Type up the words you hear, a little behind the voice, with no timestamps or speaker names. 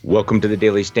Welcome to the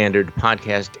Daily Standard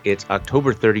podcast. It's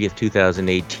October 30th,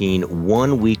 2018,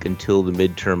 1 week until the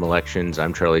midterm elections.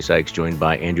 I'm Charlie Sykes, joined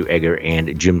by Andrew Egger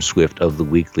and Jim Swift of the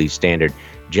Weekly Standard.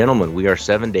 Gentlemen, we are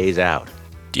 7 days out.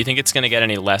 Do you think it's going to get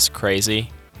any less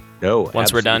crazy? No,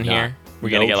 once we're done not. Here? We're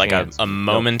going to get like a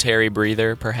momentary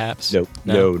breather, perhaps?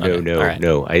 No.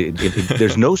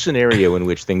 There's no scenario in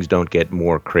which things don't get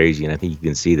more crazy, and I think you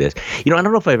can see this. I don't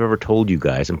know if I've ever told you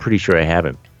guys. I'm pretty sure I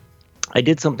haven't. I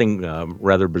did something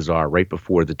rather bizarre right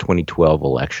before the 2012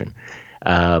 election.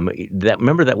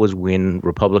 Remember that was when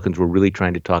Republicans were really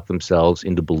trying to talk themselves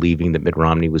into believing that Mitt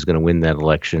Romney was going to win that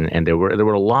election, and there were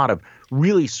a lot of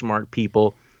really smart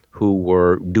people who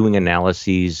were doing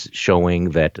analyses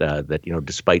showing that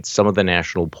despite some of the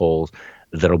national polls,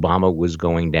 that Obama was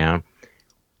going down.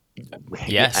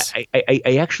 Yes,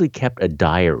 I actually kept a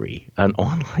diary, an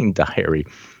online diary,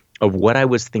 of what I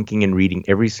was thinking and reading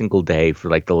every single day for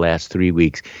like the last 3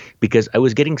 weeks, because I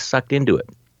was getting sucked into it.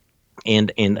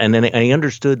 And then I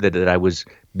understood that I was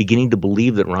beginning to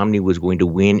believe that Romney was going to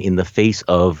win in the face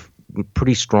of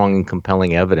pretty strong and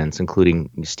compelling evidence, including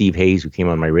Steve Hayes, who came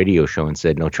on my radio show and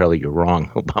said, "No, Charlie, you're wrong.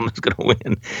 Obama's going to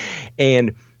win."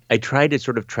 And I tried to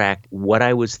sort of track what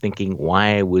I was thinking,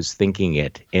 why I was thinking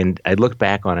it. And I looked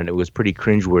back on it. It was pretty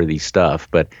cringeworthy stuff,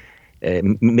 but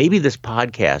maybe this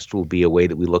podcast will be a way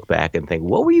that we look back and think,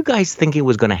 what were you guys thinking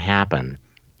was going to happen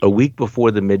a week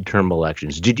before the midterm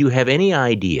elections? Did you have any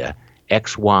idea,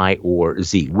 X, Y, or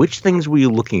Z? Which things were you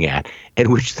looking at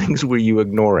and which things were you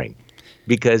ignoring?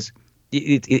 Because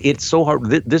it's so hard.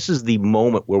 This is the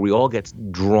moment where we all get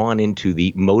drawn into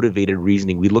the motivated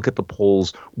reasoning. We look at the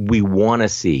polls we want to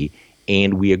see,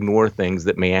 and we ignore things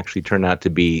that may actually turn out to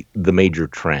be the major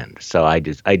trend. So I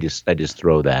just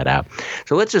throw that out.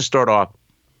 So let's just start off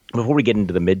before we get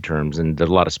into the midterms, and there's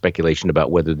a lot of speculation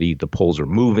about whether the polls are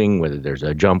moving, whether there's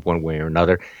a jump one way or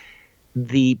another.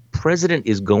 The president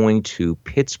is going to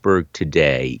Pittsburgh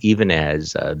today, even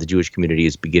as the Jewish community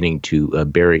is beginning to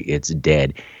bury its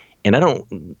dead. And I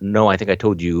don't know, I think I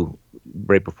told you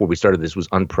right before we started, this was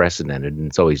unprecedented, and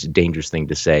it's always a dangerous thing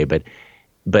to say, but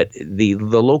the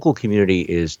local community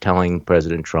is telling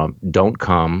President Trump, don't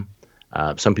come.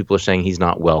 Some people are saying he's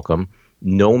not welcome.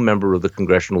 No member of the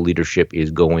congressional leadership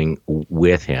is going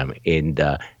with him. And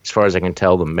as far as I can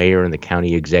tell, the mayor and the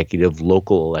county executive,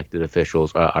 local elected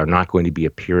officials are not going to be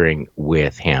appearing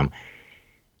with him.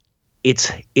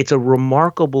 It's a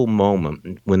remarkable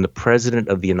moment when the president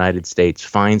of the United States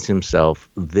finds himself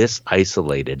this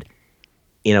isolated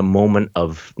in a moment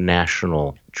of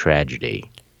national tragedy.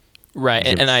 Right,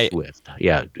 Jim and I Swift.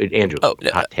 Yeah, Andrew,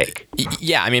 hot take.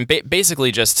 Yeah, I mean,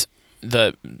 basically, just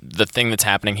the thing that's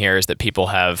happening here is that people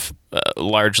have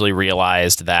largely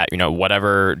realized that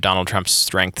whatever Donald Trump's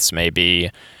strengths may be,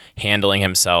 handling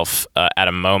himself at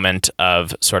a moment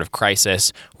of sort of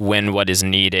crisis when what is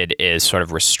needed is sort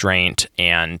of restraint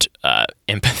and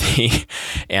empathy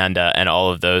and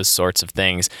all of those sorts of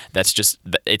things. That's just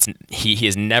he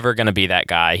is never going to be that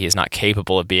guy. He is not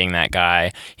capable of being that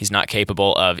guy. He's not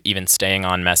capable of even staying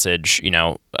on message.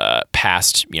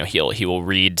 Past he will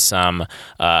read some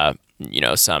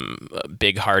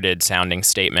big-hearted sounding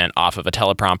statement off of a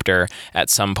teleprompter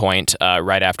at some point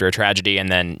right after a tragedy,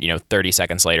 and then 30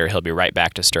 seconds later he'll be right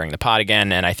back to stirring the pot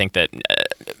again. And I think that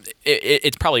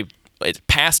it's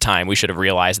past time. We should have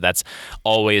realized that's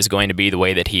always going to be the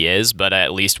way that he is, but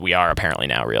at least we are apparently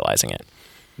now realizing it.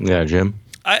 Yeah, Jim?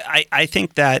 I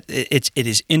think that it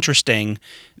is interesting,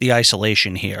 the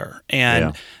isolation here.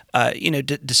 And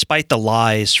despite the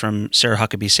lies from Sarah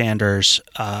Huckabee Sanders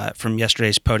from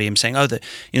yesterday's podium saying,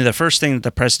 the first thing that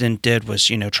the president did was,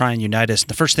 try and unite us.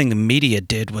 The first thing the media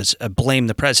did was blame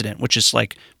the president, which is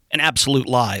like an absolute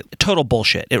lie, total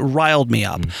bullshit. It riled me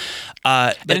up.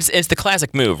 And it's the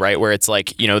classic move, right? Where it's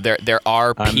like, there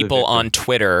are people on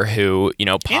Twitter who,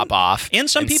 pop off and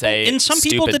some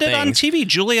people did it on TV.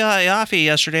 Julia Iaffe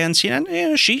yesterday on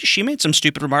CNN, she made some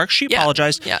stupid remarks. She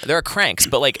apologized. Yeah, there are cranks,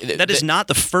 but like that is not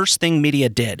the first thing media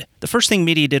did. The first thing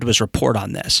media did was report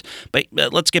on this. But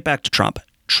let's get back to Trump.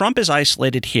 Trump is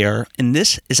isolated here, and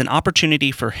this is an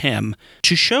opportunity for him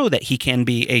to show that he can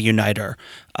be a uniter.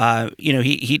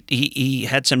 He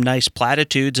had some nice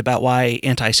platitudes about why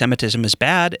anti-Semitism is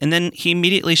bad, and then he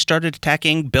immediately started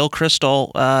attacking Bill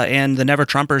Kristol and the Never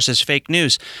Trumpers as fake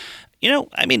news.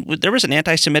 I mean, there was an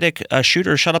anti-Semitic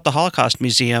shooter shut up the Holocaust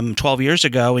Museum 12 years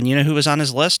ago, and you know who was on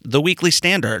his list? The Weekly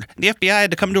Standard. The FBI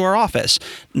had to come to our office.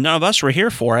 None of us were here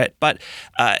for it, but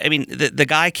I mean, the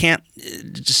guy can't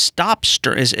stop,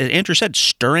 as Andrew said,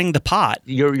 stirring the pot.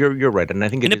 You're right, and I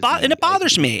think it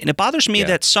bothers me. And it bothers me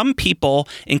that some people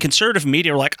in conservative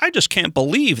media are like, I just can't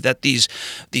believe that these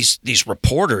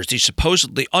reporters, these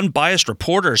supposedly unbiased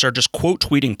reporters, are just quote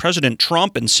tweeting President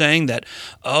Trump and saying that,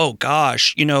 oh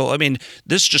gosh, I mean,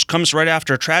 this just comes right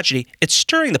after a tragedy. It's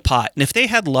stirring the pot. And if they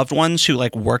had loved ones who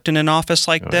worked in an office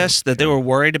like this, that they were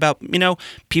worried about,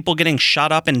 people getting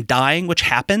shot up and dying, which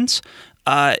happens,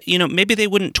 maybe they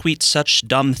wouldn't tweet such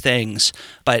dumb things.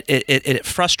 But it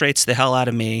frustrates the hell out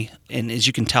of me. And as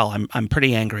you can tell, I'm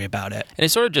pretty angry about it. And it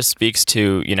sort of just speaks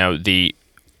to,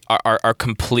 our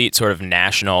complete sort of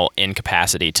national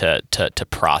incapacity to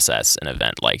process an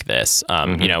event like this.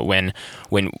 When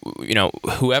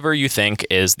whoever you think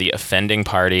is the offending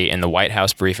party in the White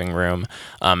House briefing room,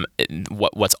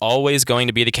 what's always going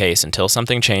to be the case until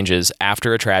something changes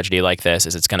after a tragedy like this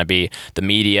is it's going to be the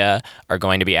media are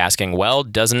going to be asking, well,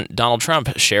 doesn't Donald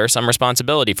Trump share some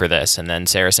responsibility for this? And then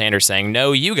Sarah Sanders saying,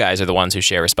 no, you guys are the ones who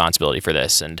share responsibility for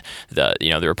this. And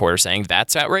the reporter saying,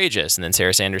 that's outrageous. And then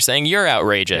Sarah Sanders saying, you're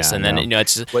outrageous. And then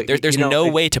there's no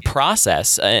way to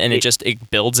process, and it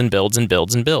builds and builds and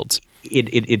builds and builds.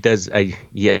 It does. I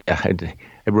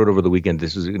wrote over the weekend.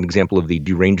 This is an example of the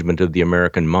derangement of the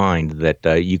American mind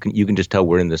that you can just tell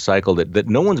we're in this cycle that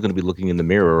no one's going to be looking in the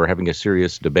mirror or having a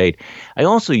serious debate. I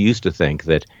also used to think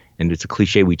that, and it's a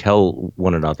cliche we tell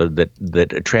one another,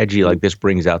 that a tragedy like this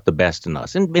brings out the best in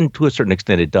us, and to a certain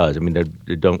extent it does. I mean,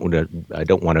 I don't want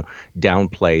to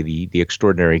downplay the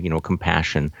extraordinary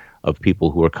compassion of people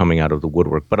who are coming out of the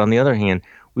woodwork. But on the other hand,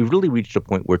 we've really reached a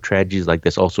point where tragedies like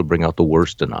this also bring out the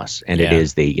worst in us. And it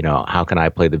is how can I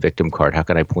play the victim card? How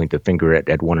can I point the finger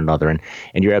at one another? And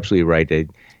you're absolutely right.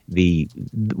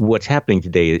 What's happening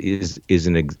today is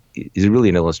really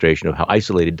an illustration of how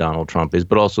isolated Donald Trump is,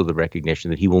 but also the recognition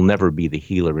that he will never be the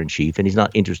healer in chief, and he's not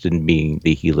interested in being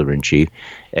the healer in chief,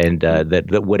 and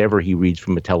that whatever he reads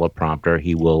from a teleprompter,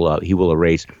 he will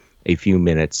erase a few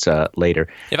minutes later.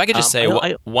 If I could just say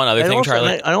one other thing,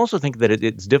 Charlie. I also think that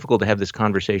it's difficult to have this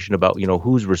conversation about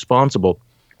who's responsible,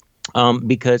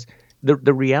 because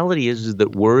the reality is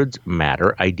that words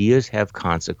matter, ideas have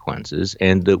consequences,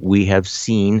 and that we have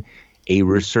seen a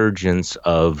resurgence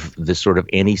of this sort of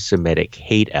anti-Semitic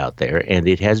hate out there, and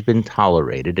it has been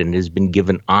tolerated and has been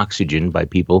given oxygen by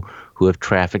people who have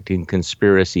trafficked in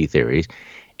conspiracy theories.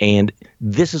 And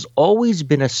this has always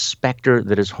been a specter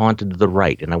that has haunted the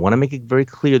right. And I want to make it very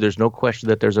clear, there's no question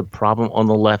that there's a problem on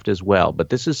the left as well. But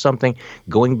this is something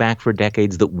going back for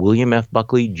decades that William F.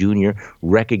 Buckley Jr.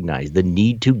 recognized, the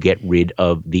need to get rid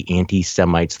of the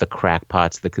anti-Semites, the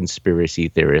crackpots, the conspiracy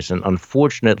theorists. And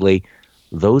unfortunately,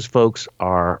 those folks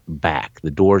are back.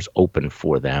 The door's open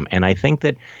for them. And I think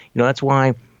that, that's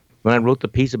why when I wrote the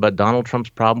piece about Donald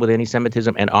Trump's problem with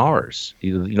anti-Semitism and ours,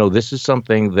 this is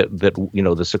something that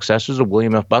the successors of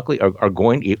William F. Buckley are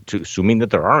going to, assuming that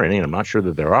there are any, and I'm not sure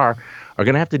that there are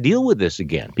going to have to deal with this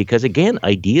again. Because, again,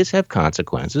 ideas have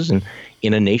consequences. And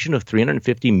in a nation of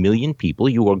 350 million people,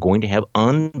 you are going to have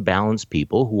unbalanced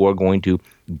people who are going to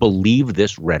believe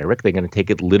this rhetoric. They're going to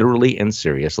take it literally and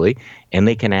seriously, and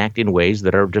they can act in ways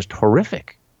that are just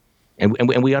horrific.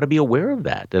 And we ought to be aware of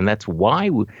that. And that's why,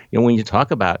 when you talk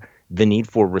about the need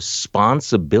for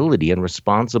responsibility and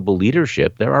responsible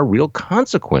leadership, there are real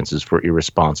consequences for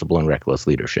irresponsible and reckless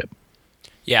leadership.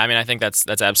 Yeah, I mean, I think that's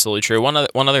absolutely true. One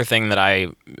other thing that I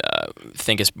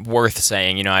think is worth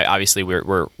saying, obviously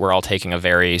we're all taking a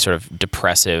very sort of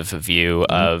depressive view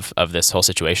of this whole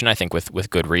situation, I think with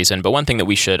good reason. But one thing that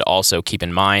we should also keep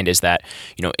in mind is that,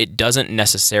 it doesn't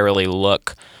necessarily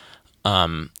look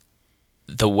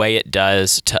the way it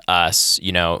does to us,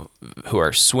 who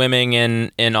are swimming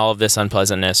in all of this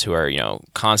unpleasantness, who are,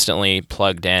 constantly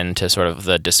plugged in to sort of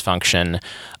the dysfunction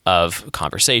of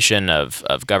conversation,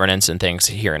 of governance and things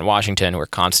here in Washington, who are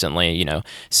constantly,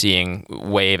 seeing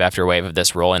wave after wave of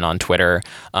this roll in on Twitter.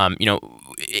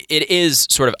 It is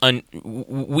sort of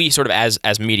we sort of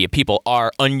as media people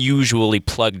are unusually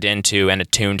plugged into and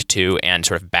attuned to and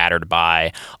sort of battered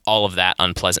by all of that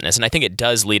unpleasantness, and I think it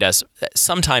does lead us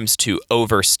sometimes to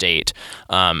overstate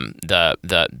the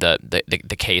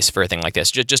case for a thing like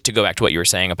this. Just to go back to what you were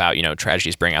saying about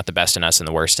tragedies bring out the best in us and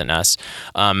the worst in us.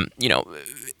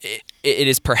 It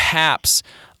is perhaps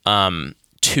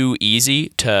too easy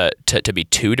to be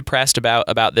too depressed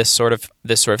about this sort of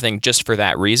thing just for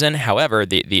that reason. However,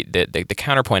 the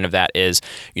counterpoint of that is,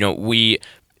 we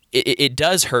it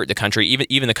does hurt the country,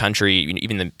 even the country,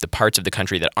 even the parts of the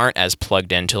country that aren't as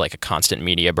plugged into like a constant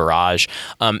media barrage,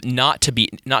 not to be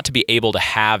able to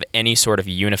have any sort of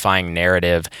unifying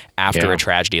narrative after a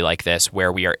tragedy like this,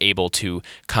 where we are able to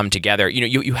come together.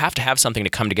 You have to have something to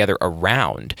come together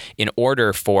around in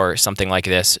order for something like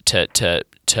this to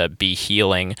be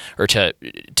healing, or to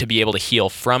be able to heal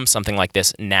from something like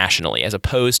this nationally, as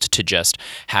opposed to just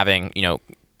having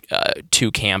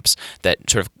two camps that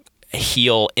sort of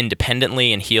heal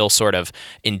independently and heal sort of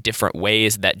in different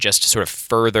ways that just sort of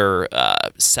further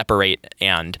separate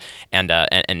and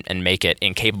make it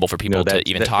incapable for people to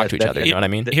even talk to each other. You know what I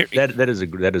mean?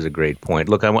 That is a great point.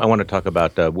 Look, I want to talk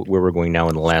about where we're going now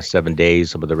in the last 7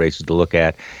 days, some of the races to look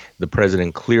at. The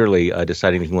president clearly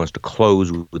deciding that he wants to close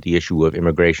with the issue of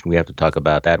immigration. We have to talk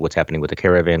about that, what's happening with the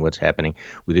caravan, what's happening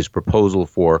with his proposal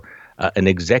for an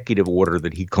executive order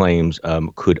that he claims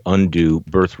could undo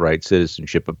birthright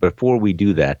citizenship. But before we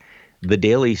do that, the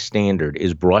Daily Standard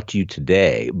is brought to you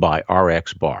today by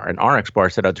RX Bar. And RX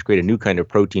Bar set out to create a new kind of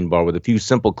protein bar with a few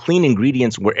simple, clean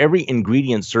ingredients where every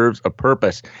ingredient serves a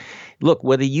purpose. Look,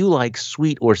 whether you like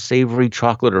sweet or savory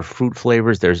chocolate or fruit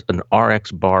flavors, there's an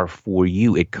RX bar for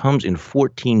you. It comes in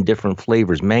 14 different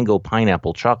flavors: mango,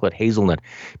 pineapple, chocolate, hazelnut,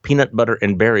 peanut butter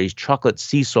and berries, chocolate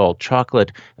sea salt,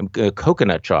 chocolate,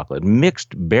 coconut chocolate,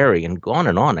 mixed berry, and on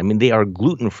and on. I mean, they are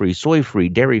gluten-free, soy-free,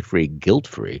 dairy-free,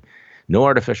 guilt-free. No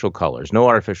artificial colors, no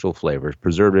artificial flavors,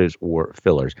 preservatives, or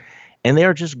fillers. And they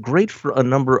are just great for a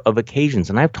number of occasions.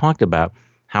 And I've talked about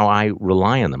how I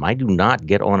rely on them. I do not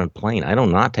get on a plane. I do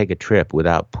not take a trip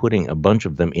without putting a bunch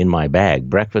of them in my bag.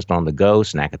 Breakfast on the go,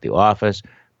 snack at the office,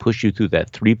 push you through that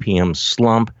 3 p.m.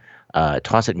 slump,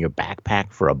 toss it in your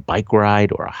backpack for a bike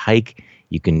ride or a hike.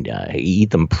 You can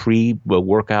eat them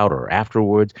pre-workout or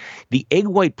afterwards. The egg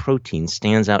white protein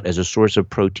stands out as a source of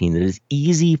protein that is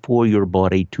easy for your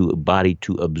body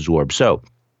to absorb. So,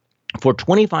 for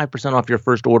 25% off your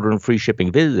first order and free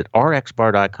shipping, visit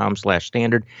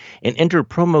rxbar.com/standard and enter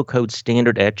promo code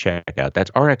standard at checkout. That's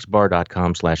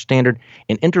rxbar.com/standard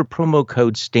and enter promo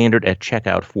code standard at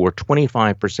checkout for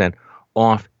 25%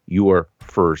 off your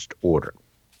first order.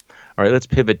 All right, let's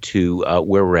pivot to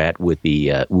where we're at with the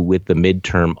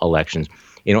midterm elections.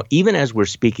 Even as we're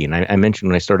speaking, I mentioned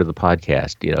when I started the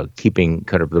podcast, keeping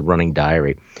kind of the running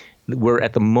diary. We're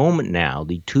at the moment now,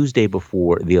 the Tuesday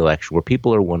before the election, where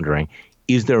people are wondering,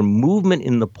 is there movement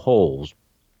in the polls,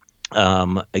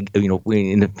 in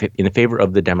the favor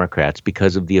of the Democrats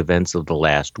because of the events of the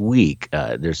last week?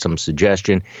 There's some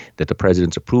suggestion that the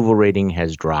president's approval rating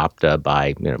has dropped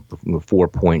by 4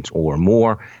 points or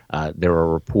more. There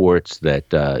are reports that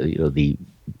the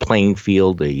playing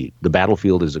field, the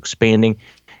battlefield is expanding.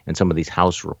 In some of these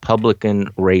House Republican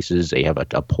races, they have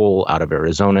a poll out of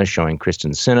Arizona showing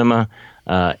Kristen Sinema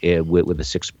with a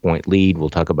 6-point lead. We'll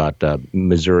talk about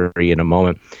Missouri in a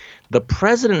moment. The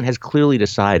president has clearly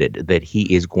decided that he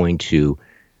is going to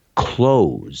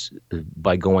close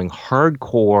by going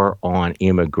hardcore on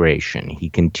immigration. He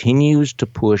continues to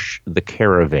push the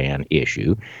caravan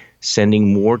issue,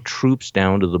 sending more troops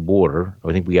down to the border.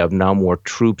 I think we have now more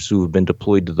troops who have been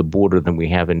deployed to the border than we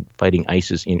have in fighting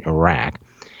ISIS in Iraq.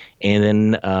 And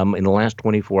then in the last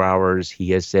 24 hours, he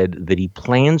has said that he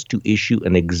plans to issue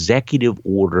an executive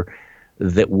order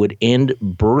that would end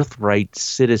birthright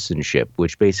citizenship,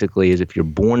 which basically is if you're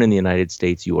born in the United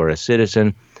States, you are a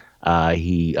citizen.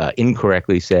 He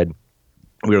incorrectly said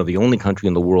we are the only country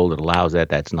in the world that allows that.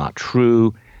 That's not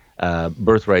true.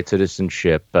 Birthright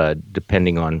citizenship,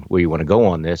 depending on where you want to go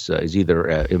on this, is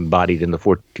either embodied in the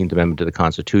 14th Amendment to the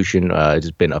Constitution. It has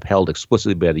been upheld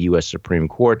explicitly by the U.S. Supreme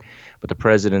Court. But the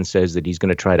president says that he's going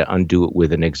to try to undo it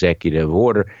with an executive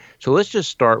order. So let's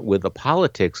just start with the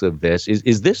politics of this.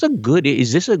 Is this a good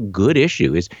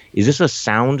issue? Is this a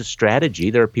sound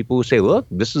strategy? There are people who say, look,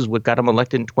 this is what got him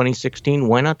elected in 2016.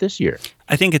 Why not this year?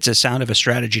 I think it's a sound of a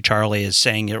strategy, Charlie, is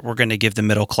saying that we're going to give the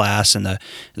middle class and the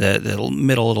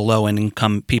middle to low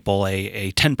income people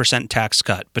a 10% tax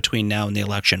cut between now and the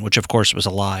election, which of course was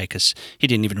a lie because he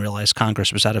didn't even realize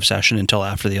Congress was out of session until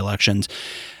after the elections.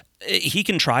 He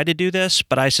can try to do this,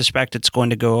 but I suspect it's going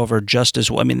to go over just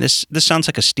as well. I mean, this sounds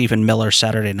like a Stephen Miller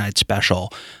Saturday Night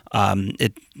Special.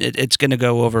 It's going to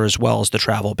go over as well as the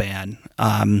travel ban.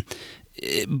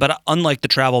 But unlike the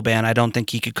travel ban, I don't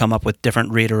think he could come up with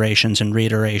different reiterations of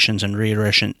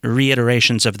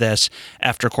this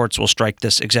after courts will strike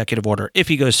this executive order. If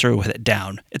he goes through with it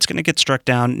down, it's going to get struck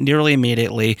down nearly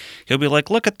immediately. He'll be like,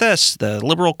 look at this. The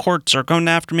liberal courts are going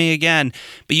after me again.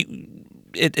 But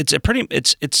it's a pretty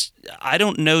it's I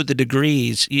don't know the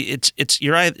degrees. If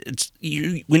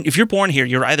you're born here,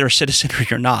 you're either a citizen or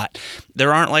you're not.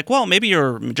 There aren't like, well, maybe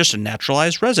you're just a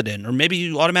naturalized resident, or maybe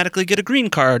you automatically get a green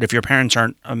card if your parents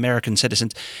aren't American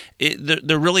citizens.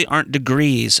 There really aren't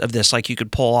degrees of this like you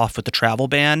could pull off with the travel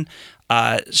ban.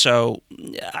 So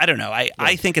I don't know.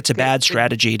 I think it's a bad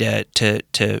strategy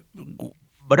to.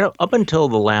 But up until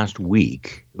the last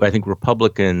week, I think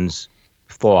Republicans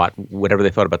thought, whatever they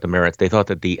thought about the merits, they thought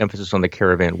that the emphasis on the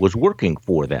caravan was working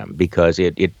for them because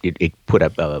it put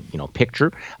up a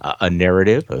picture, a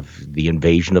narrative of the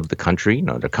invasion of the country.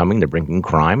 They're coming, they're bringing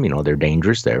crime. They're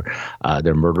dangerous. They're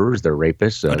murderers. They're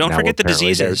rapists. But don't forget the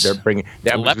diseases. They're bringing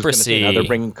leprosy. They're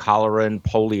bringing cholera and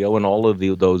polio and all of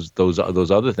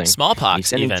those other things.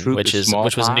 Smallpox, even, which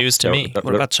was news to me.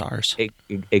 What about SARS?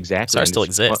 Exactly. SARS still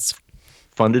exists.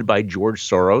 Funded by George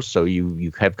Soros, so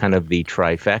you have kind of the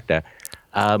trifecta.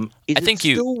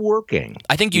 Still working?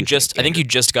 I think you just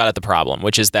got at the problem,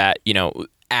 which is that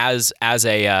as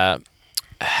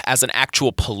an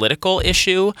actual political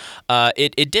issue,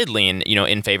 it did lean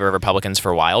in favor of Republicans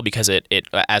for a while because it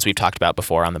as we've talked about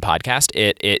before on the podcast,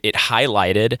 it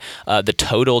highlighted the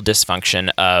total dysfunction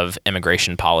of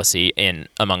immigration policy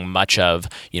among much of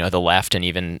the left and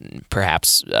even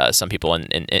perhaps some people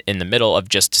in the middle of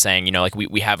just saying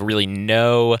we have really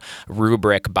no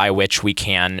rubric by which we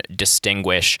can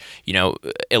distinguish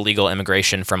illegal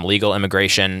immigration from legal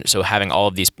immigration. So having all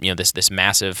of these this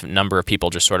massive number of people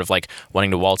just sort of like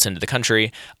wanting to waltz into the country,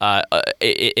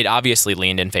 it obviously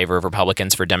leaned in favor of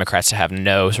Republicans for Democrats to have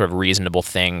no sort of reasonable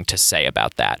thing to say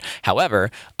about that.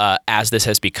 However, as this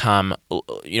has become,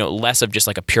 less of just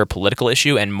like a pure political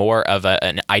issue and more of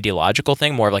an ideological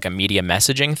thing, more of like a media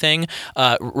messaging thing,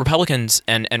 Republicans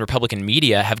and Republican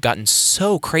media have gotten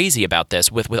so crazy about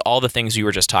this with all the things you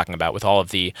were just talking about, with all of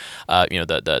the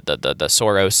the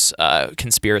Soros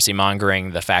conspiracy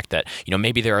mongering, the fact that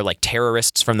maybe there are like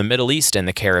terrorists from the Middle East in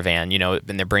the caravan,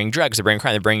 and they're bringing drugs, they're bringing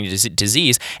crime, they're bringing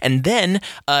disease, and then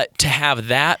to have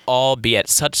that all be at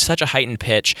such a heightened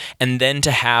pitch, and then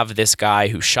to have this guy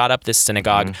who shot up this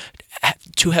synagogue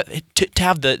to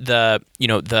have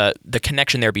the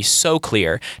connection there be so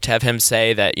clear, to have him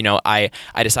say that I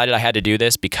decided I had to do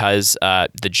this because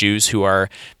the Jews who are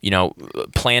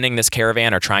planning this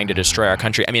caravan are trying to destroy our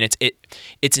country. I mean,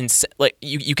 it's like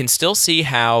you can still see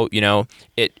how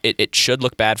it should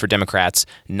look bad for Democrats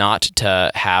not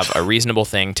to have a reasonable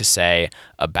thing to say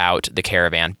about the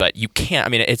caravan, but you can't. I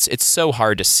mean, it's so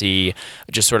hard to see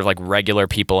just sort of like regular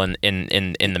people in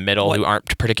the middle who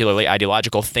aren't particularly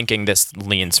ideological thinking this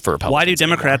leans for Republicans. Why do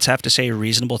Democrats have to say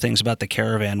reasonable things about the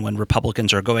caravan when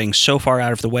Republicans are going so far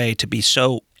out of the way to be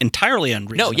so entirely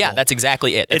unreasonable? No, yeah, that's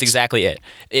exactly it. That's exactly it.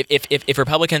 If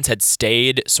Republicans had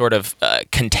stayed sort of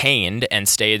contained and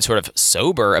stayed sort of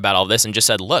sober about all this and just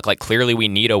said, look, like clearly we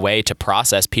need a way to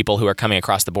process people who are coming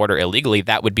across the border illegally,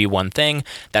 that would be one thing.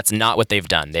 That's not what they've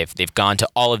done. They've gone to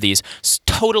all of these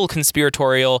total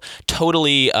conspiratorial,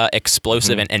 totally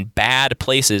explosive and bad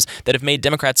places that have made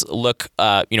Democrats look,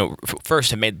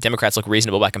 first have made Democrats look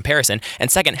reasonable by comparison, and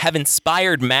second, have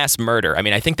inspired mass murder. I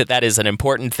mean, I think that is an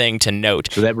important thing to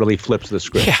note. So that really flips the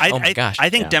script. Yeah, oh my gosh. I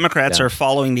think Democrats are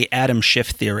following the Adam Schiff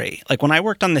theory. Like when I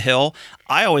worked on the Hill,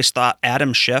 I always thought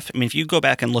Adam Schiff, I mean, if you go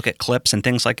back and look at clips and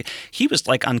things like, he was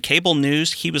like on cable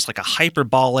news, he was like a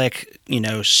hyperbolic,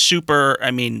 super,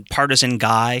 partisan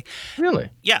guy. Really?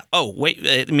 Yeah. Oh, wait.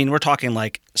 I mean, we're talking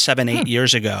like 7-8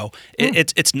 years ago.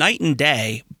 It's night and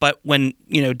day. But when,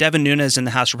 Devin Nunes and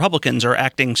the House Republicans are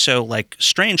acting so like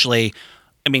strangely,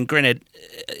 I mean, granted,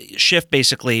 Schiff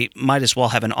basically might as well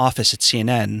have an office at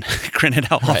CNN, granted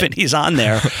how often he's on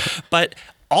there. But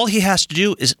all he has to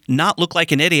do is not look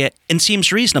like an idiot and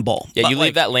seems reasonable. Yeah, you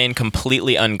leave that lane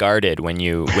completely unguarded when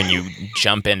you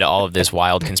jump into all of this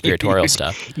wild conspiratorial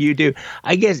stuff. You do.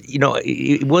 I guess,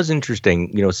 it was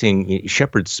interesting, seeing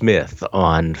Shepard Smith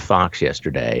on Fox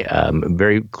yesterday,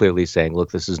 very clearly saying,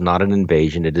 look, this is not an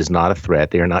invasion. It is not a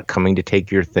threat. They are not coming to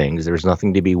take your things. There's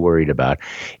nothing to be worried about.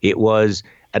 It was,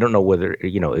 I don't know whether,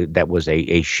 that was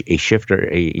a shift or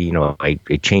a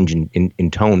change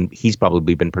in tone. He's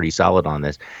probably been pretty solid on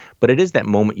this. But it is that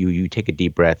moment you take a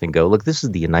deep breath and go, look, this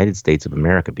is the United States of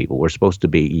America, people. We're supposed to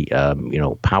be,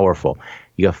 powerful.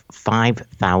 You have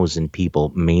 5,000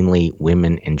 people, mainly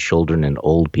women and children and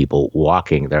old people,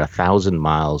 walking. They're 1,000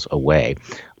 miles away.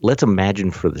 Let's imagine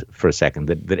for a second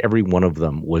that every one of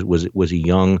them was a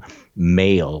young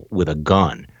male with a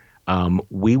gun.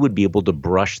 We would be able to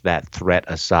brush that threat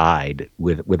aside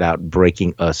without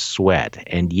breaking a sweat.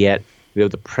 And yet We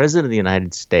have the president of the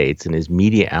United States and his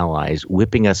media allies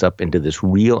whipping us up into this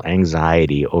real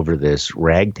anxiety over this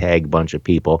ragtag bunch of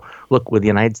people. Look, we're the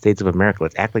United States of America.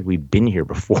 Let's act like we've been here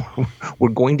before. We're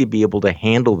going to be able to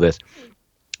handle this.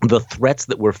 The threats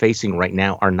that we're facing right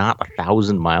now are not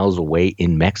 1,000 miles away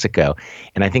in Mexico.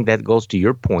 And I think that goes to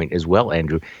your point as well,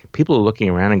 Andrew. People are looking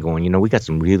around and going, we got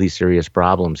some really serious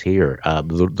problems here.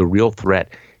 The real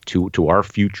threat to our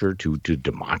future, to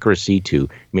democracy, to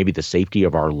maybe the safety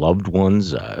of our loved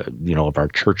ones, of our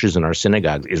churches and our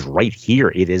synagogues is right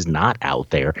here. It is not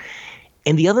out there.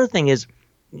 And the other thing is,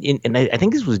 and I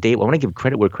think this was Dave. I want to give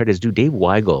credit where credit is due. Dave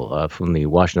Weigel from the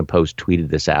Washington Post tweeted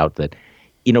this out that,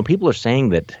 people are saying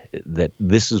that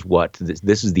this is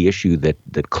the issue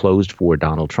that closed for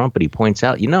Donald Trump. But he points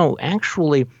out,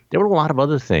 actually there were a lot of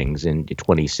other things in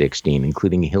 2016,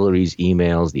 including Hillary's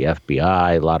emails, the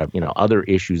FBI, a lot of other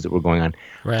issues that were going on.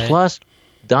 Right. Plus,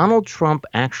 Donald Trump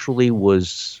actually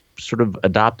was sort of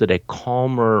adopted a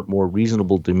calmer, more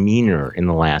reasonable demeanor in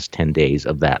the last 10 days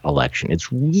of that election.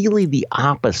 It's really the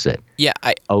opposite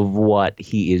of what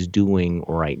he is doing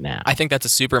right now. I think that's a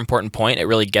super important point. It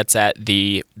really gets at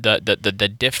the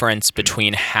difference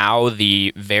between how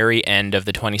the very end of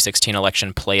the 2016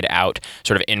 election played out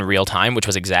sort of in real time, which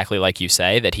was exactly like you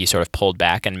say, that he sort of pulled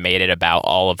back and made it about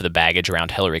all of the baggage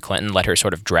around Hillary Clinton, let her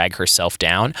sort of drag herself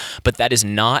down. But that is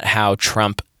not how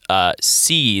Trump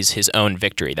sees his own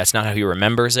victory. That's not how he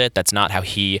remembers it. That's not how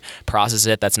he processes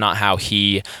it. That's not how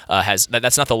he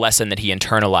that's not the lesson that he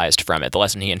internalized from it. The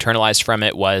lesson he internalized from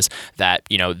it was that,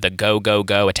 the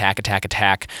go, attack,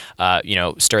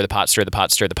 stir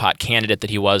the pot candidate that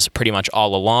he was pretty much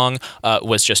all along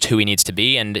was just who he needs to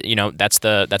be. And, that's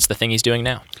the thing he's doing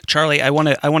now. Charlie, I want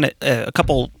to a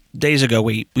couple days ago,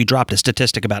 we dropped a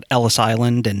statistic about Ellis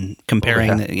Island and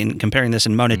comparing this,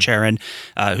 and Mona Charon,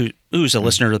 who's a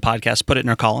listener to the podcast, put it in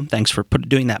her column. Thanks for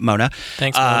doing that, Mona.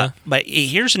 Thanks, Mona. But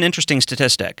here's an interesting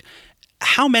statistic.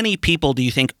 How many people do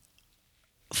you think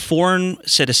foreign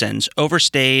citizens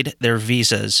overstayed their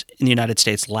visas in the United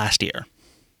States last year?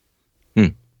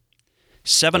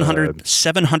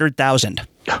 700,000.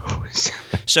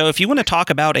 So if you want to talk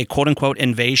about a quote-unquote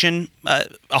invasion,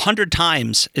 100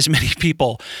 times as many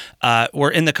people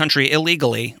were in the country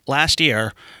illegally last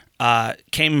year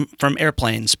came from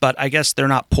airplanes. But I guess they're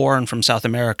not pouring from South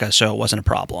America, so it wasn't a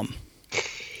problem.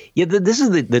 Yeah, this is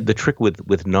the trick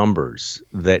with numbers,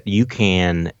 that you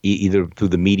can either through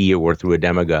the media or through a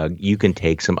demagogue, you can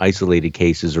take some isolated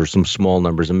cases or some small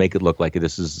numbers and make it look like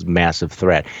this is a massive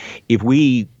threat. If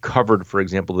we covered, for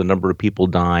example, the number of people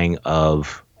dying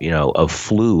of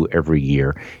flu every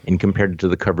year and compared it to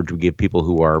the coverage we give people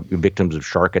who are victims of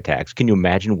shark attacks, can you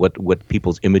imagine what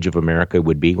people's image of America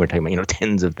would be? We're talking about,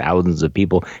 tens of thousands of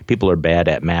people. People are bad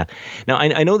at math. Now,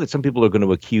 I know that some people are going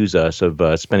to accuse us of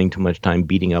spending too much time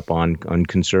beating up on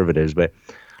conservatives, but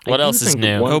what else is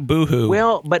new? Oh, boo-hoo.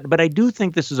 Well, but I do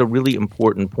think this is a really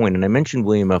important point, and I mentioned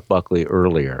William F. Buckley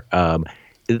earlier.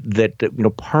 That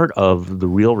part of the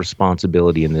real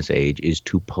responsibility in this age is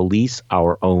to police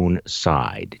our own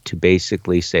side, to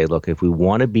basically say, look, if we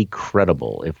want to be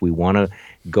credible, if we want to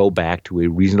go back to a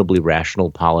reasonably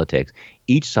rational politics,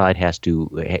 each side has to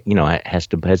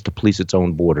police its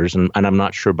own borders, and I'm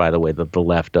not sure, by the way, that the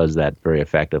left does that very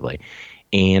effectively.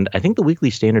 And I think the Weekly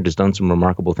Standard has done some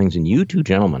remarkable things, and you two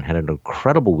gentlemen had an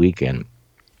incredible weekend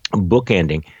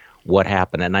bookending what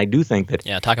happened. And I do think that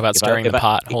talk about stirring the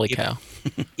pot. Holy cow.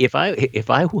 If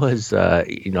I was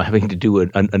having to do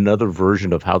another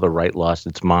version of how the right lost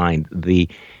its mind, the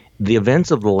events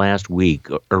of the last week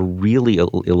are really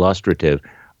illustrative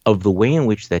of the way in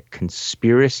which that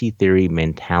conspiracy theory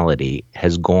mentality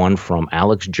has gone from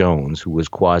Alex Jones, who was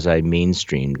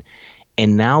quasi-mainstreamed,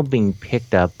 and now being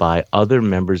picked up by other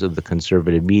members of the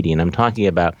conservative media. And I'm talking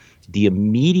about the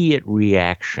immediate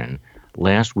reaction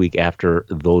last week after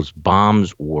those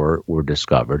bombs were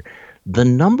discovered. The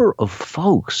number of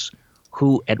folks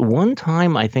who at one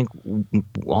time I think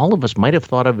all of us might have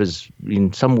thought of as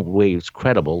in some ways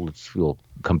credible, we'll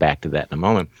come back to that in a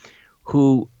moment,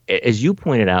 who, as you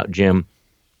pointed out, Jim,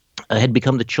 had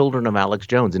become the children of Alex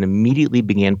Jones and immediately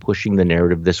began pushing the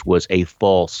narrative this was a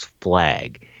false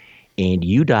flag. And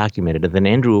you documented it. Then,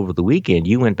 Andrew, over the weekend,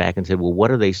 you went back and said, well,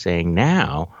 what are they saying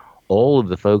now? All of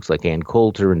the folks like Ann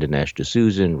Coulter and Dinesh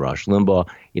D'Souza and Rush Limbaugh,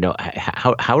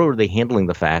 how are they handling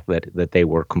the fact that they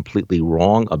were completely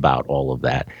wrong about all of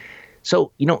that?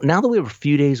 So, now that we're a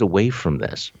few days away from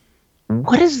this,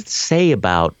 what does it say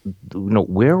about,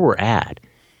 where we're at,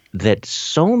 that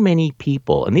so many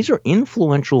people, and these are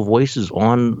influential voices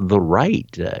on the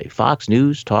right, Fox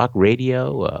News, talk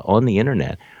radio, on the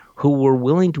internet, who were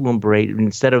willing to embrace,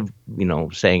 instead of,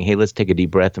 saying, hey, let's take a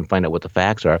deep breath and find out what the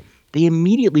facts are, they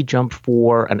immediately jump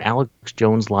for an Alex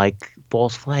Jones-like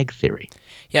false flag theory.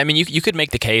 Yeah, I mean, you could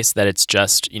make the case that it's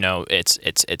just,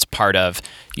 it's part of,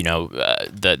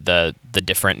 the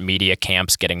different media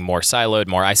camps getting more siloed,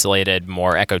 more isolated,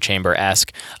 more echo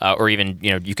chamber-esque, or even,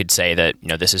 you could say that,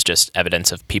 this is just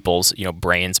evidence of people's,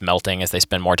 brains melting as they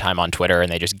spend more time on Twitter and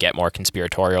they just get more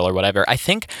conspiratorial or whatever. I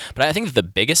think that the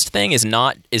biggest thing is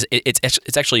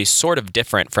it's actually sort of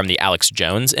different from the Alex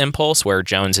Jones impulse, where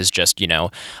Jones is just,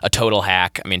 a total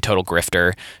hack, total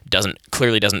grifter,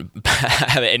 clearly doesn't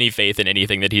have any faith in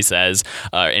anything that he says,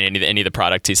 in any of the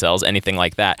products he sells, anything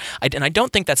like that. And I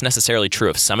don't think that's necessarily true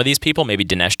of some of these people. Maybe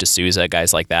Dinesh D'Souza,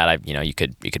 guys like that. You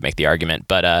could make the argument,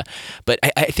 but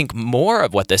I think more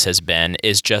of what this has been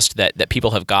is just that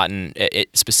people have gotten it,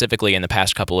 specifically in the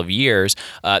past couple of years.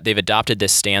 They've adopted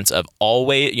this stance of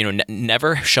always,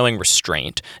 never showing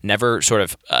restraint, never sort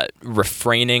of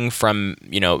refraining from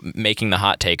making the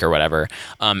hot take or whatever,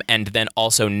 and then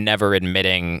also never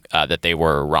admitting that they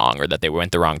were wrong or that they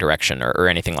went the wrong direction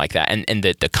or anything like that. And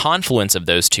the confluence of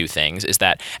those two things is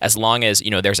that as long as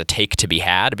there's a take to be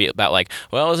had about like,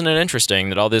 well, isn't it interesting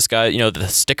that all this guy, the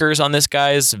stickers on this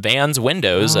guy's van's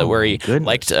windows where he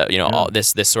liked all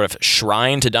this sort of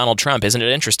shrine to Donald Trump, isn't it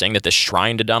interesting that this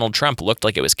shrine to Donald Trump looked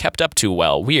like it was kept up too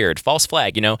well, weird, false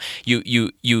flag,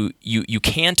 you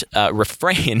can't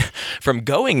refrain from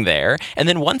going there, and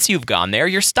then once you've gone there,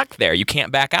 you're stuck there. You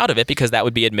can't back out of it because that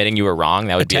would be admitting you were wrong.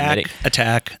 That would be admitting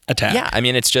attack. Yeah,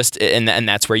 it's just, and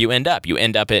that's where you end up. You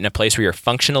end up in a place where you're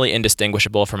functionally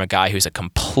indistinguishable from a guy who's a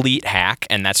complete hack,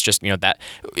 and that's just that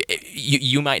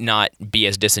you might not be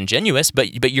as disingenuous,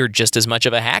 but you're just as much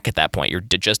of a hack at that point. You're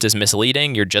just as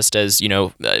misleading. You're just as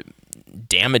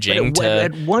damaging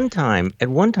at one time,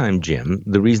 Jim,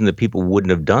 the reason that people wouldn't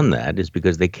have done that is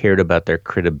because they cared about their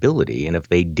credibility, and if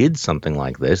they did something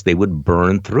like this, they would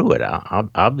burn through it.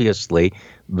 Obviously,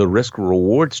 the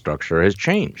risk-reward structure has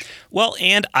changed. Well,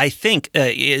 and I think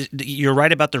you're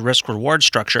right about the risk-reward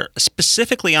structure,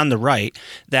 specifically on the right,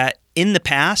 that in the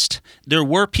past, there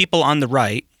were people on the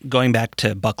right, going back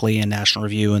to Buckley and National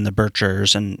Review and the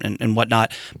Birchers and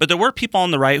whatnot, but there were people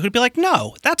on the right who'd be like,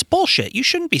 no, that's bullshit. You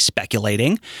shouldn't be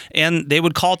speculating. And they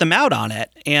would call them out on it.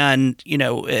 And,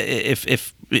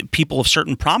 if people of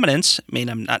certain prominence,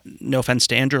 I'm not, no offense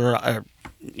to Andrew or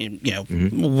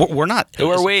we're not.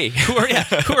 Who are we? Who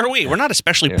are we? We're not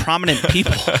especially prominent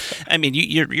people.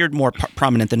 You're more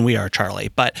prominent than we are, Charlie.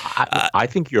 But I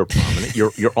think you're prominent.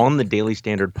 You're on the Daily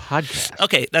Standard podcast.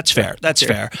 Okay, that's fair. That's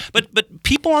fair. But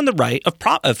people on the right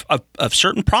of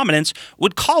certain prominence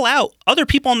would call out other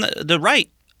people on the right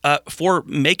for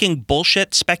making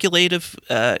bullshit speculative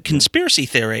conspiracy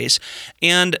theories.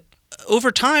 And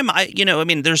over time,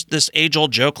 there's this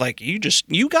age-old joke like you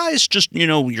guys just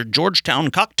your Georgetown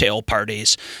cocktail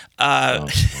parties, but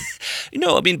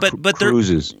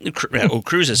cruises,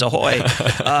 cruises ahoy,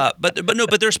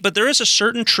 but there is a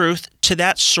certain truth to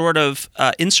that sort of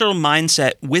insular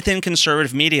mindset within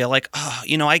conservative media. Like, I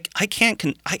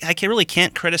really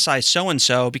can't criticize so and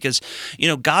so because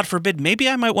God forbid, maybe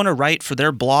I might want to write for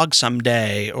their blog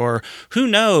someday, or who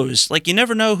knows? Like, you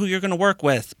never know who you're going to work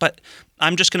with, but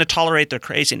I'm just going to tolerate their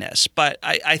craziness. But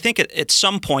I think at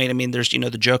some point, there's,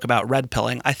 the joke about red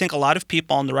pilling. I think a lot of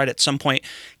people on the right at some point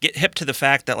get hip to the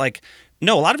fact that, like,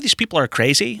 no, a lot of these people are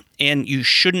crazy, and you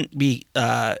shouldn't be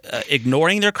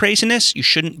ignoring their craziness. You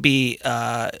shouldn't be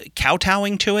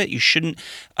kowtowing to it. You shouldn't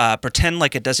pretend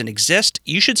like it doesn't exist.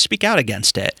 You should speak out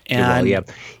against it. And, well, yeah.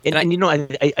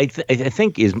 I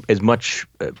think as much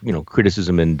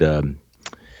criticism and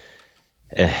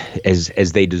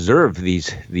as they deserve,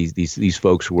 these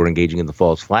folks who are engaging in the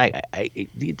false flag,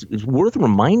 it's worth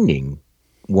reminding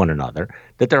one another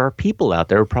that there are people out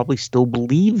there who probably still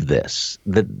believe this,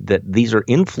 that these are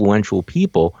influential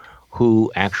people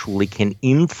who actually can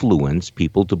influence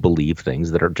people to believe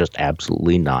things that are just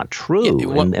absolutely not true.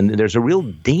 Yeah, and there's a real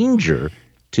danger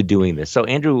to doing this. So,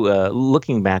 Andrew,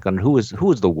 looking back on who was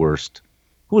the worst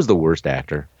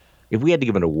actor, if we had to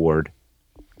give an award.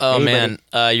 Oh, anybody?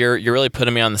 Man, you're really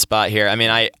putting me on the spot here. I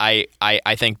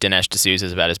think Dinesh D'Souza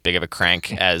is about as big of a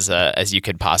crank as you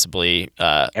could possibly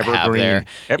have there.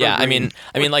 Yeah, I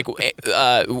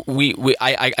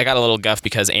got a little guff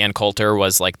because Ann Coulter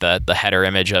was like the header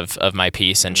image of my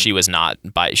piece, and she was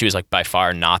by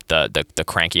far not the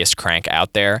crankiest crank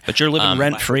out there. But you're living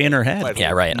rent free in her head.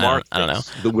 Yeah, right. I don't know.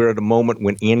 We're at a moment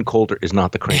when Ann Coulter is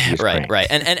not the crankiest crank. Right.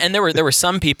 And there were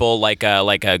some people like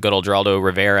good old Geraldo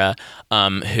Rivera,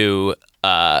 who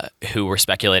who were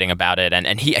speculating about it,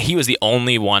 and he was the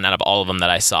only one out of all of them that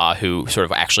I saw who sort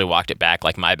of actually walked it back,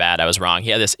 like, my bad, I was wrong. He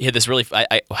had this really,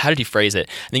 how did he phrase it?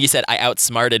 I think he said, I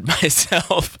outsmarted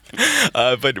myself,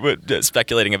 but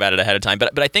speculating about it ahead of time.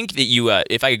 But I think that you,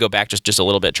 if I could go back just a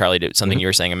little bit, Charlie, to something you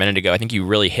were saying a minute ago, I think you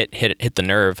really hit the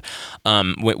nerve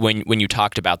when you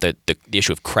talked about the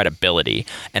issue of credibility,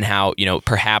 and how,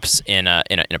 perhaps in a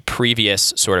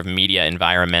previous sort of media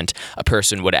environment, a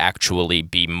person would actually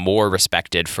be more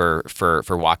respected for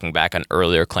walking back an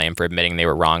earlier claim, for admitting they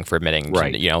were wrong, for admitting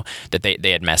that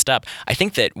they had messed up. I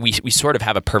think that we sort of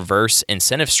have a perverse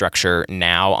incentive structure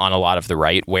now on a lot of the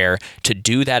right, where to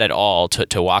do that at all,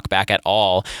 to walk back at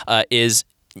all, is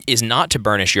not to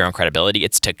burnish your own credibility.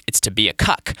 It's to be a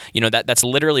cuck. That's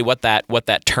literally what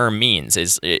that term means,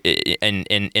 is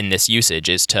in this usage,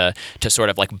 is to sort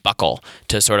of like buckle,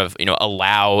 to sort of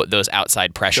allow those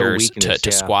outside pressures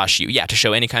to squash you. Yeah, to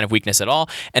show any kind of weakness at all.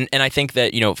 And I think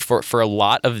that for a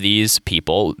lot of these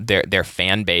people, their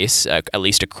fan base, at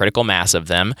least a critical mass of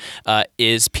them,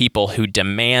 is people who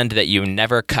demand that you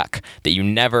never cuck, that you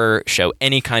never show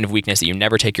any kind of weakness, that you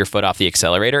never take your foot off the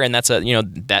accelerator. And that's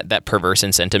that perverse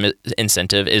incentive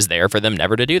is there for them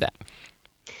never to do that.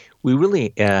 We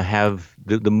really have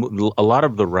a lot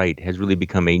of the right has really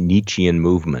become a Nietzschean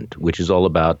movement, which is all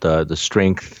about the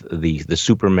strength, the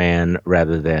Superman,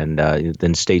 rather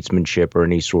than statesmanship or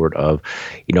any sort of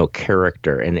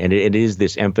character. And it is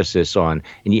this emphasis on,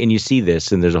 and you see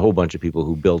this, and there's a whole bunch of people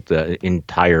who built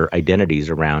entire identities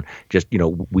around just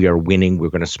we are winning, we're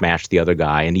going to smash the other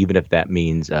guy, and even if that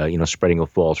means spreading a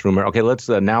false rumor. Okay, let's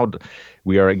now.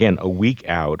 We are, again, a week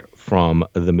out from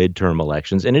the midterm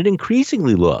elections, and it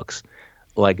increasingly looks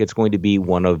like it's going to be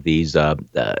one of these,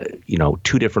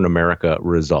 two different America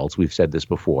results. We've said this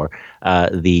before.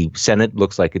 The Senate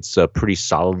looks like it's pretty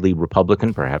solidly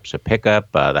Republican, perhaps a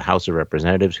pickup. The House of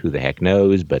Representatives, who the heck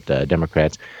knows, but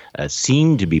Democrats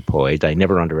seem to be poised. I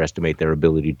never underestimate their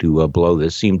ability to blow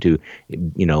this, seem to,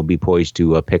 be poised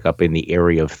to pick up in the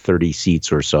area of 30 seats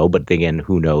or so. But again,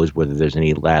 who knows whether there's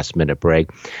any last minute break.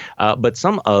 But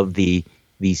some of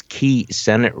these key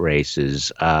Senate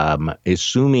races,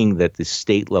 assuming that the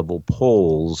state level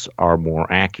polls are more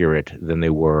accurate than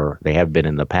they have been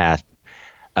in the past.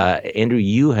 Andrew,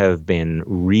 you have been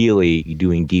really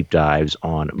doing deep dives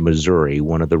on Missouri,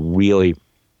 one of the really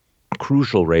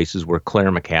crucial races where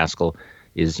Claire McCaskill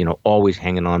is, always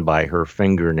hanging on by her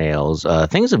fingernails.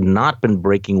 Things have not been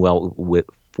breaking well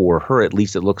for her, at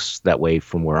least it looks that way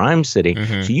from where I'm sitting.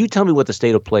 Mm-hmm. So you tell me what the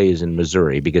state of play is in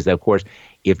Missouri, because, of course,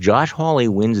 if Josh Hawley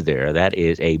wins there, that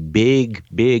is a big,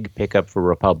 big pickup for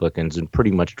Republicans and pretty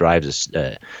much drives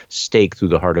a stake through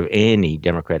the heart of any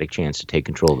Democratic chance to take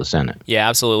control of the Senate. Yeah,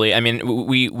 absolutely. I mean,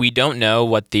 we don't know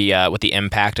what the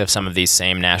impact of some of these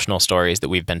same national stories that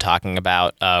we've been talking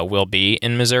about will be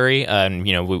in Missouri.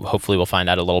 Hopefully we'll find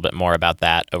out a little bit more about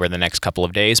that over the next couple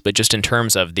of days. But just in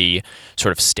terms of the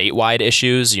sort of statewide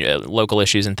issues, local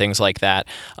issues and things like that,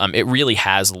 it really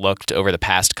has looked over the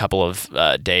past couple of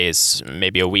days,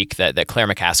 maybe a week, that Claire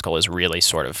McCaskill is really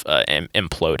sort of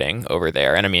imploding over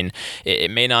there. And I mean, it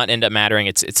may not end up mattering.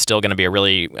 It's still going to be a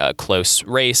really close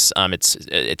race.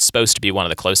 It's supposed to be one of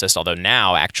the closest, although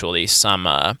now actually some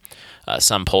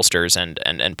pollsters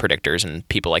and predictors and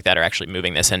people like that are actually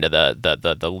moving this into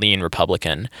the lean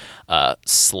Republican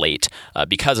slate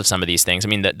because of some of these things. I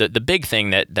mean, the big thing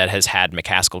that has had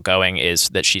McCaskill going is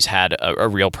that she's had a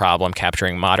real problem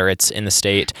capturing moderates in the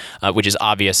state, which is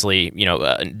obviously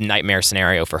a nightmare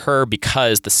scenario for her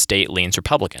because the state leans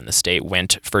Republican. The state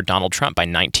went for Donald Trump by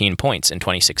 19 points in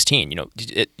 2016.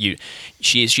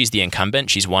 She's the incumbent.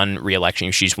 She's won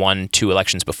re-election. She's won 2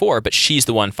 elections before, but she's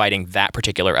the one fighting that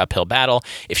particular uphill battle.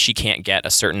 If she can't get a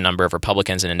certain number of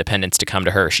Republicans and independents to come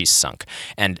to her, she's sunk.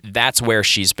 And that's where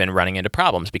she's been running into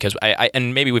problems because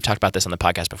and maybe we've talked about this on the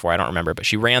podcast before, I don't remember, but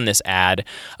she ran this ad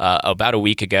about a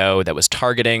week ago that was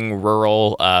targeting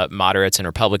rural moderates and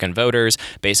Republican voters.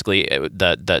 Basically,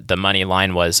 the money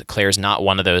line was Claire's not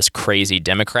one of those crazy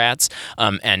Democrats.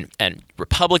 And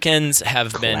Republicans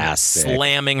have been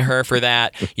slamming her for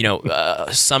that.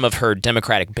 Some of her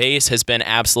Democratic base has been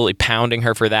absolutely pounding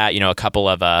her for that. A couple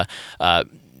of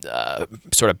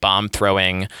sort of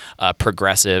bomb-throwing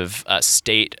progressive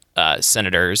state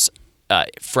senators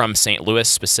from St. Louis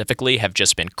specifically have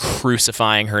just been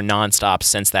crucifying her nonstop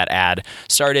since that ad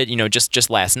started. Just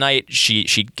last night, she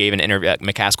gave an interview.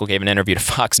 McCaskill gave an interview to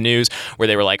Fox News where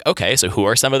they were like, "Okay, so who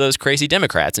are some of those crazy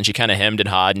Democrats?" And she kind of hemmed and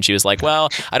hawed, and she was like, "Well,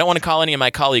 I don't want to call any of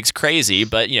my colleagues crazy,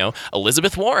 but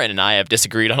Elizabeth Warren and I have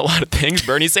disagreed on a lot of things.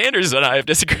 Bernie Sanders and I have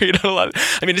disagreed on a lot.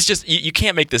 I mean, it's just you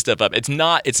can't make this stuff up. It's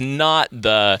not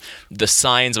the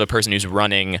signs of a person who's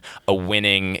running a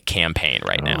winning campaign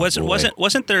right now.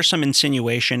 Wasn't there some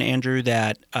insinuation, Andrew,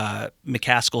 that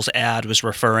McCaskill's ad was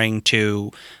referring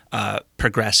to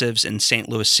progressives in St.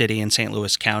 Louis City and St.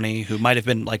 Louis County who might have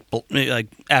been like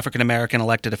African American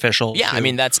elected officials? Yeah, I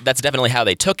mean that's definitely how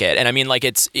they took it, and I mean like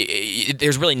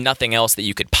there's really nothing else that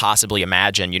you could possibly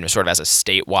imagine, sort of as a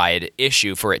statewide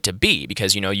issue for it to be,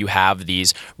 because you have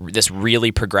this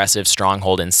really progressive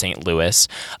stronghold in St. Louis,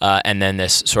 and then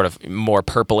this sort of more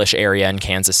purplish area in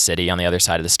Kansas City on the other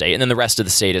side of the state, and then the rest of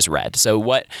the state is red. So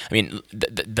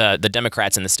the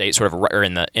Democrats in the state sort of, or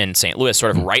in St. Louis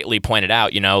sort of rightly pointed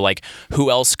out, like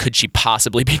who else could she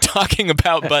possibly be talking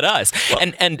about but us?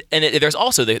 And there's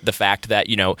also the fact that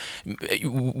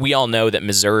we all know that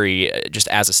Missouri, just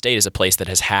as a state, is a place that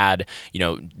has had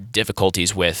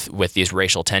difficulties with these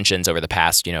racial tensions over the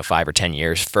past 5 or 10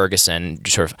 years. Ferguson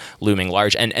sort of looming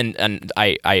large, and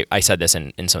I said this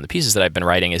in some of the pieces that I've been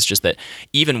writing, is just that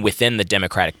even within the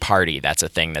Democratic Party, that's a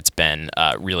thing that's been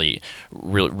really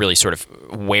sort of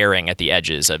wearing at the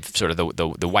edges of sort of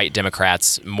the white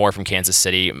Democrats, more from Kansas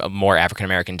City, more African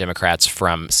American Democrats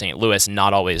from St. Louis,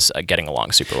 not always getting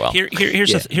along super well.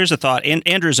 Here's a thought.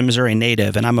 Andrew's a Missouri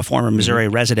native, and I'm a former Missouri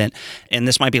resident, and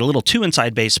this might be a little too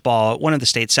inside baseball. One of the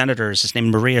state senators is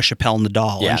named Maria Chappelle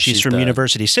Nadal, and she's from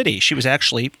University City. She was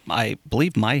actually, I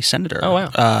believe, my senator. Oh,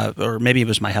 wow. Or maybe it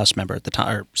was my House member at the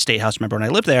time, or state House member when I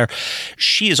lived there.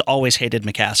 She has always hated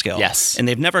McCaskill. Yes. And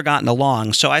they've never gotten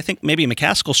along. So I think maybe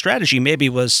McCaskill's strategy maybe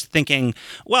was thinking,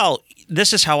 well,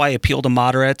 this is how I appeal to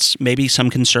moderates, maybe some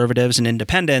conservatives and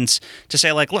independents, to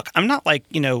say, like, look, I'm not like,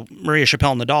 Maria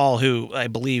Chappelle Nadal, who I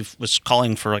believe was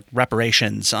calling for like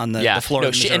reparations on the floor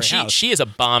of the Missouri House. She is a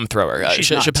bomb thrower.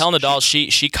 Chappelle Nadal,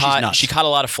 she caught a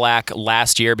lot of flack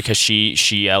last year because she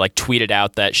tweeted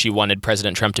out that she wanted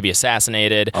President Trump to be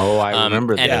assassinated. Oh, I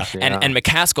remember that. And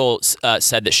McCaskill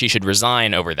said that she should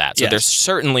resign over that. So there's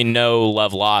certainly no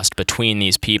love lost between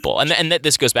these people. And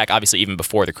this goes back obviously even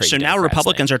before the crazy. So now Democrats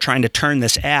Republicans thing. are trying to turn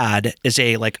this ad as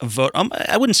a vote.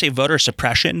 I wouldn't say voter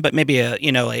suppression, but maybe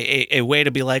a way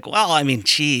to be like, well, I mean,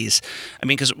 geez,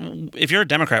 because if you're a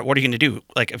Democrat, what are you going to do?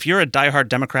 Like, if you're a diehard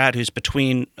Democrat who's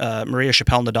between Maria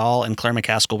Chappelle Nadal and Claire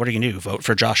McCaskill, what are you going to do? Vote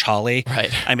for Josh Hawley?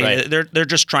 Right. I mean, they're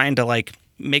just trying to like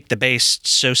make the base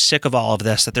so sick of all of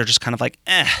this that they're just kind of like,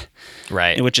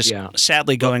 right, which is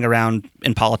sadly going around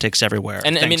in politics everywhere.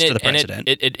 And thanks to the president.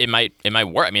 It might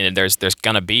work. I mean, there's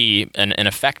going to be an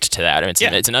effect to that. I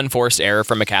mean, it's an unforced error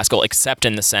from McCaskill, except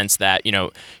in the sense that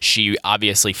she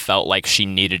obviously felt like she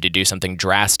needed to do something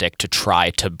drastic to try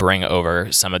to bring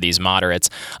over some of these moderates.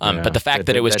 But the fact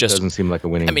that it was just doesn't seem like a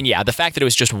winning. I mean, the fact that it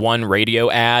was just one radio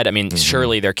ad. I mean,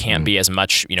 surely there can't be as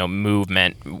much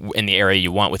movement in the area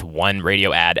you want with one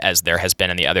radio ad as there has been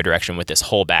in the other direction with this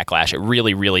whole backlash. It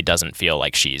really doesn't feel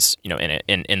like she's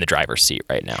in the driver's seat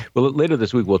right now. Well, later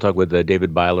this week we'll talk with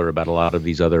David Byler about a lot of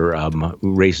these other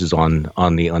races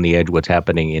on the edge. What's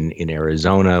happening in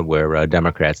Arizona, where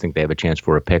Democrats think they have a chance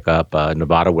for a pickup.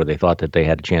 Nevada, where they thought that they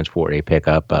had a chance for a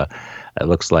pickup. It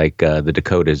looks like the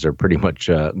Dakotas are pretty much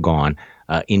gone.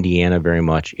 Indiana very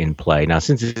much in play now,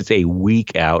 since it's a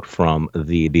week out from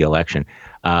the election.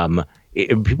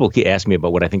 People ask me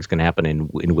about what I think is going to happen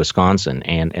in Wisconsin,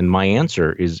 and my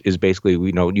answer is basically,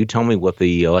 you tell me what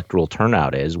the electoral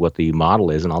turnout is, what the model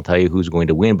is, and I'll tell you who's going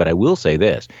to win. But I will say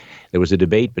this: there was a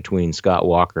debate between Scott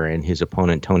Walker and his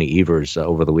opponent Tony Evers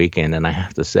over the weekend, and I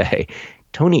have to say,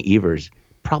 Tony Evers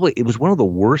it was one of the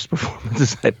worst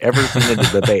performances I've ever seen in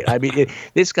a debate. I mean,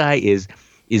 this guy is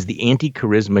the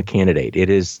anti-charisma candidate. It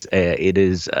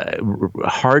is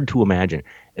hard to imagine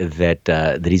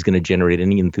that he's going to generate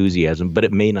any enthusiasm, but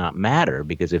it may not matter,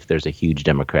 because if there's a huge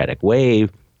Democratic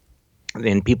wave,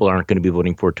 then people aren't going to be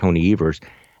voting for Tony Evers.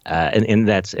 And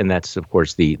that's of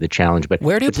course the challenge. But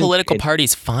where do political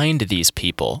parties find these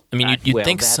people? I mean, you'd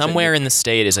think somewhere in the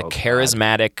state is a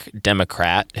charismatic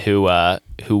Democrat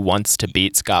who wants to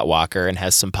beat Scott Walker and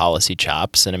has some policy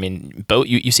chops. And I mean,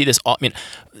 you see this.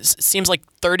 Seems like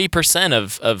 30%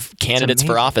 of candidates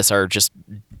for office are just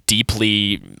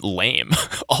deeply lame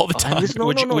all the time.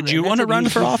 Would you want to run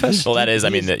for office? Well, that is,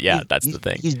 that's the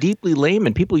thing. He's deeply lame,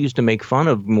 and people used to make fun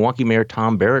of Milwaukee Mayor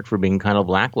Tom Barrett for being kind of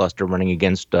lackluster running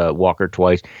against Walker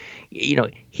twice.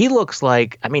 He looks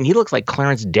like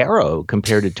Clarence Darrow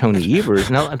compared to Tony Evers.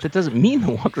 Now, that doesn't mean that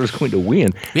Walker is going to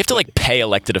win. We have to pay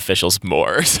elected officials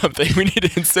more or something. We need to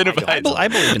incentivize. I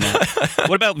believe in that.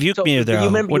 What about Vukmir, though?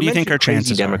 What do you think our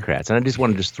chances are? Democrats, and I just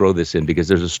want to throw this in because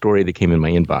there's a story that came in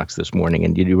my inbox this morning,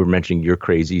 and you were mentioning your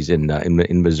crazies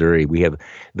in Missouri. We have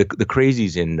the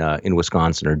crazies in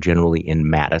Wisconsin are generally in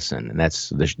Madison, and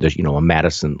that's a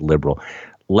Madison liberal.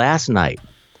 Last night,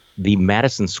 the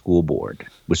Madison School Board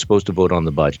was supposed to vote on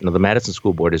the budget. Now, the Madison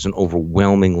School Board is an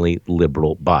overwhelmingly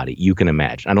liberal body. You can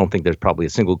imagine. I don't think there's probably a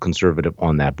single conservative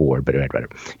on that board. But in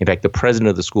fact, the president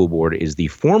of the school board is the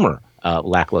former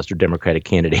lackluster Democratic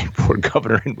candidate for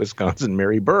governor in Wisconsin,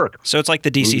 Mary Burke. So it's like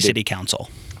the D.C. City Council.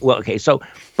 Well, okay.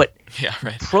 But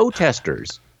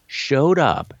protesters showed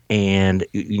up and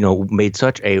made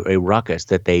such a ruckus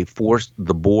that they forced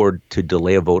the board to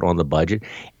delay a vote on the budget.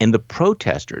 And the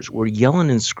protesters were yelling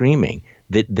and screaming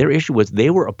that their issue was they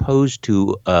were opposed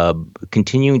to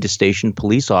continuing to station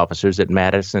police officers at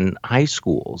Madison high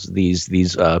schools.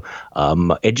 These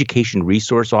education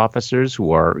resource officers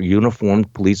who are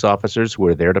uniformed police officers who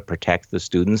are there to protect the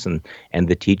students and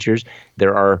the teachers.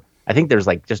 I think there's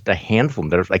just a handful.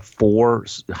 There's 4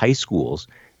 high schools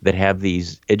that have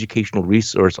these educational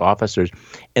resource officers.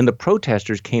 And the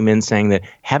protesters came in saying that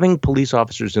having police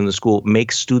officers in the school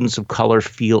makes students of color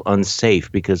feel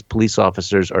unsafe because police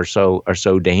officers are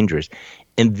so dangerous.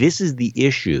 And this is the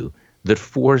issue that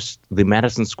forced the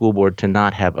Madison School Board to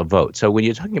not have a vote. So when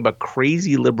you're talking about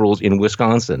crazy liberals in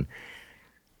Wisconsin,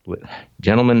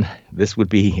 gentlemen, this would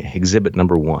be exhibit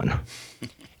number 1.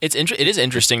 It is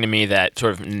interesting to me that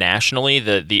sort of nationally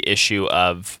the issue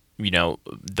of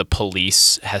the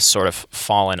police has sort of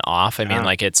fallen off. I mean,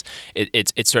 it's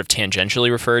sort of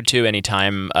tangentially referred to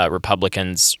anytime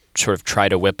Republicans sort of try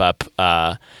to whip up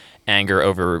anger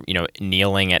over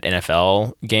kneeling at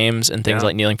NFL games and things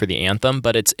like kneeling for the anthem.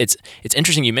 But it's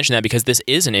interesting you mentioned that because this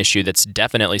is an issue that's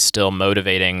definitely still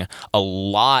motivating a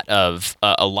lot of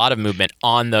movement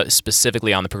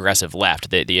specifically on the progressive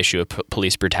left. The issue of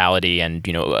police brutality and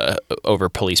over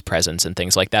police presence and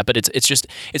things like that. But it's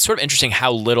sort of interesting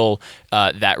how little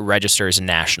that registers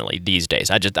nationally these days.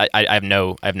 I have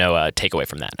no takeaway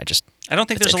from that. I don't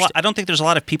think there's a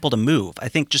lot of people to move. I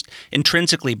think just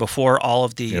intrinsically before all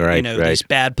of the these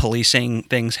bad policing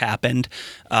things happened,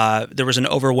 there was an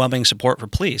overwhelming support for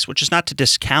police, which is not to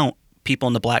discount people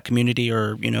in the black community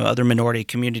or other minority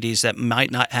communities that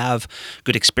might not have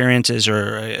good experiences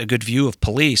or a good view of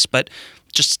police, but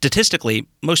just statistically,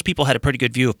 most people had a pretty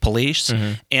good view of police.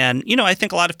 Mm-hmm. And, I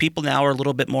think a lot of people now are a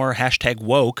little bit more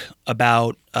 #woke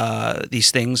about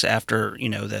these things after,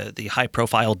 the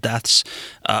high-profile deaths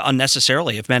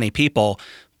unnecessarily of many people.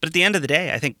 But at the end of the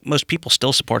day, I think most people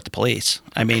still support the police.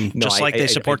 I mean, they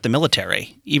support the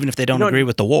military, even if they don't agree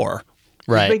with the war.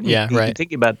 Right. Yeah. Right.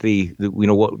 Thinking about the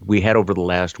what we had over the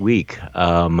last week,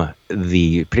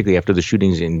 particularly after the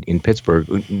shootings in Pittsburgh.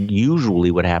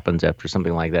 Usually, what happens after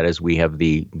something like that is we have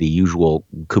the usual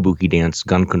kabuki dance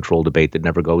gun control debate that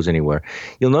never goes anywhere.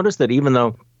 You'll notice that even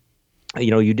though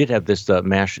you did have this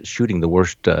mass shooting, the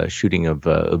worst shooting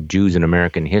of Jews in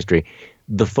American history,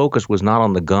 the focus was not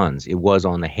on the guns; it was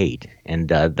on the hate, and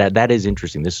that is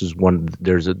interesting. This is one.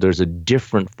 There's a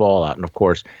different fallout, and of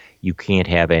course, you can't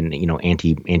have an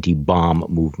anti-bomb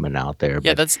movement out there.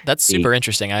 Yeah, that's super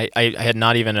interesting. I had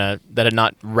not even that had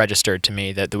not registered to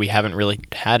me that we haven't really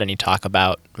had any talk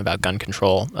about gun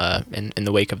control in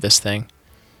the wake of this thing.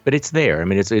 But it's there. I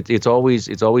mean, it's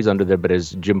always under there. But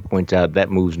as Jim points out, that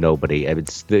moves nobody.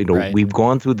 Right. We've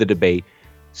gone through the debate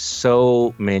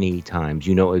so many times.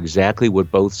 You know exactly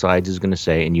what both sides is going to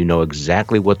say, and you know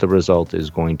exactly what the result is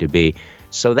going to be.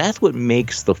 So that's what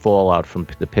makes the fallout from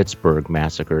the Pittsburgh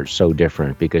massacre so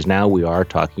different, because now we are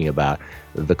talking about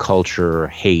the culture,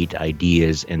 hate,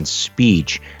 ideas, and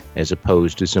speech as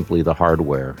opposed to simply the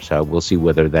hardware. So we'll see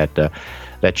whether that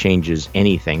changes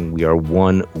anything. We are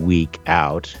 1 week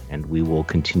out, and we will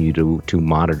continue to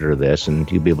monitor this, and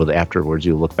you'll be able to afterwards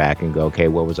you'll look back and go, okay,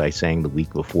 what was I saying the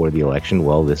week before the election?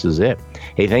 Well, this is it.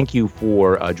 Hey, thank you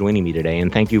for joining me today,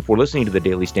 and thank you for listening to the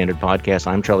Daily Standard Podcast.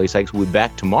 I'm Charlie Sykes. We'll be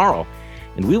back tomorrow,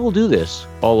 and we will do this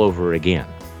all over again.